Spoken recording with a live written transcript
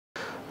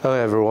Hello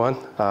everyone,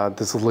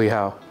 this is Li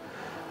Hao.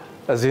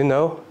 As you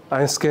know,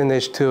 EinScan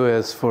H2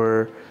 is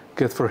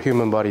good for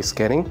human body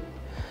scanning.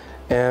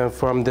 And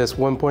from this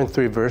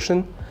 1.3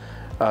 version,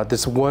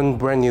 this one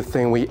brand new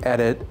thing we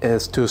added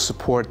is to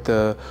support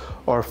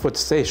our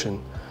FootStation,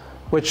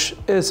 which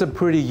is a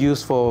pretty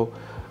useful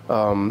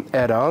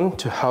add-on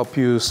to help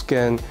you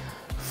scan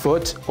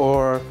foot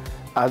or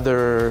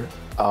other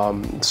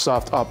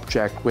soft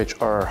objects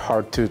which are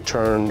hard to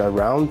turn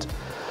around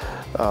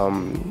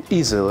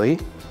easily.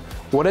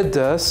 What it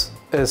does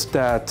is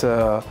that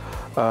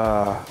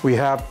we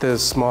have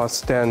this small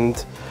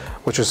stand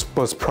which is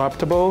both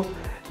profitable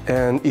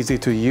and easy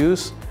to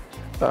use,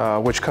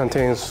 which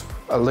contains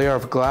a layer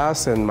of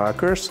glass and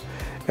markers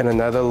and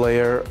another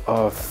layer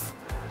of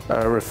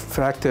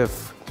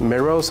refractive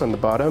mirrors on the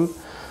bottom.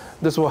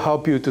 This will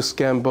help you to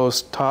scan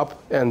both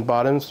top and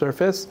bottom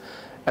surface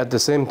at the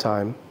same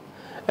time.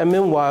 And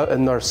meanwhile,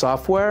 in our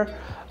software,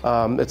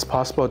 it's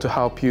possible to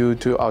help you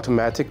to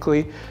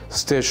automatically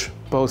stitch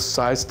both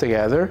sides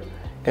together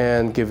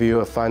and give you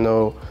a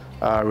final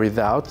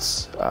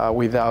results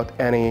without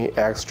any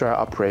extra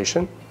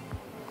operation.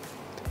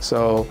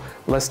 So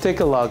let's take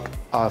a look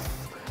at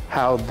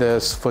how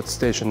this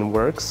FootStation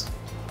works.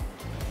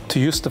 To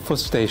use the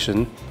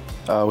FootStation,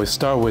 we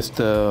start with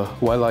the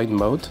white light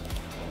mode.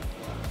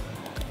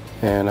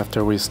 And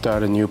after we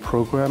start a new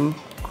program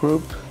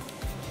group,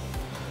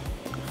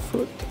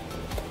 foot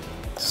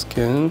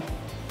scan.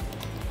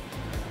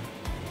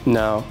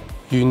 Now,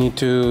 you need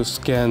to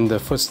scan the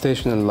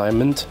FootStation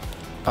alignment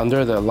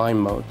under the align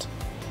mode.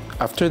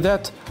 After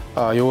that,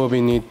 you will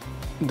need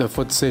the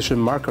FootStation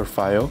marker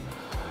file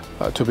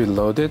to be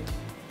loaded,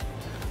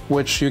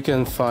 which you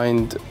can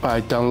find by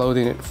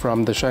downloading it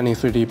from the Shiny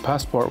 3D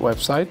Passport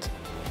website.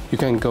 You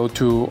can go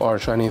to our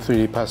Shiny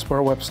 3D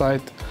Passport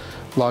website,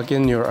 log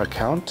in your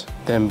account,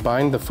 then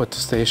bind the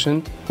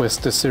FootStation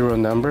with the serial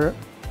number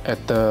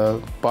at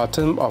the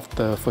bottom of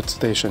the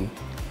FootStation.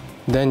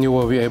 Then you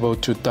will be able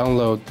to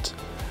download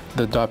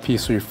the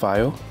 .p3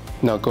 file.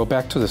 Now go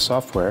back to the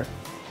software.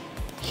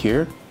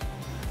 Here,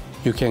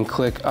 you can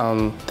click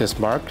on this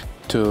mark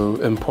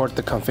to import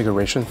the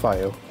configuration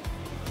file.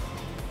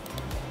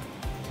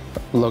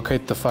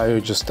 Locate the file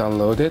you just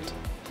downloaded,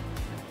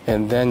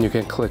 and then you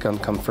can click on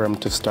confirm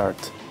to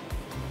start.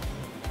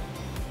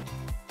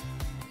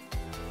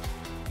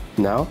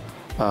 Now,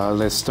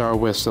 let's start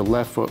with the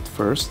left foot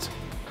first.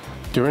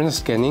 During the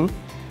scanning,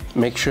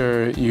 make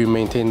sure you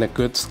maintain a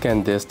good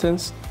scan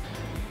distance.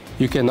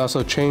 You can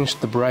also change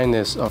the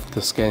brightness of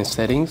the scan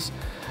settings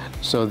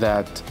so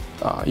that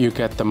you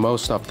get the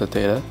most of the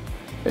data.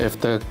 If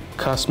the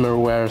customer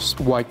wears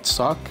white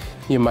sock,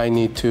 you might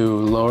need to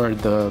lower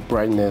the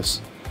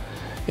brightness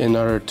in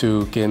order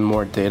to gain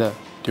more data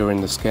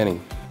during the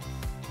scanning.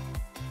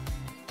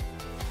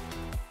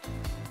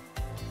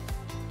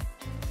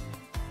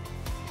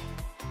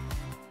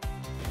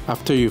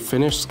 After you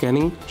finish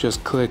scanning,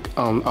 just click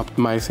on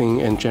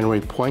Optimizing and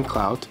Generate Point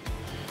Cloud.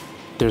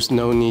 There's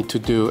no need to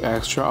do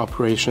extra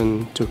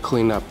operation to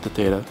clean up the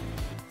data.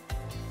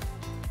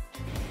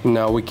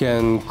 Now we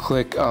can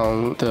click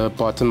on the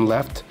bottom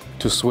left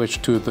to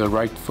switch to the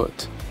right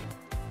foot.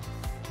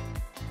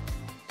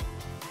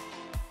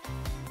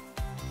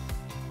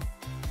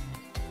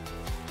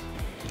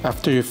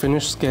 After you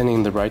finish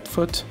scanning the right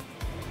foot,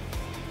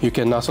 you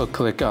can also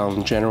click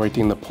on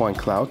Generating the Point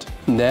Cloud.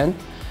 Then,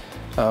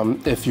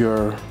 if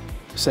you're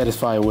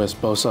satisfied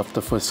with both of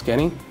the foot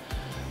scanning,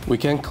 we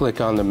can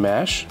click on the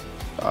mesh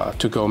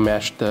to go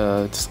mesh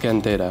the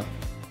scan data.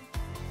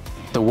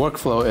 The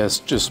workflow is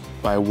just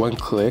by one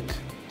click,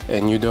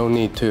 and you don't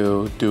need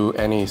to do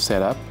any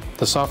setup.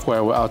 The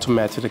software will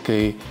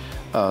automatically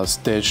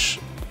stitch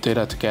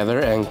data together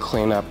and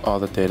clean up all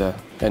the data,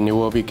 and you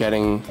will be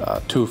getting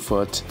 2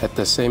 foot at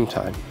the same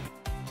time.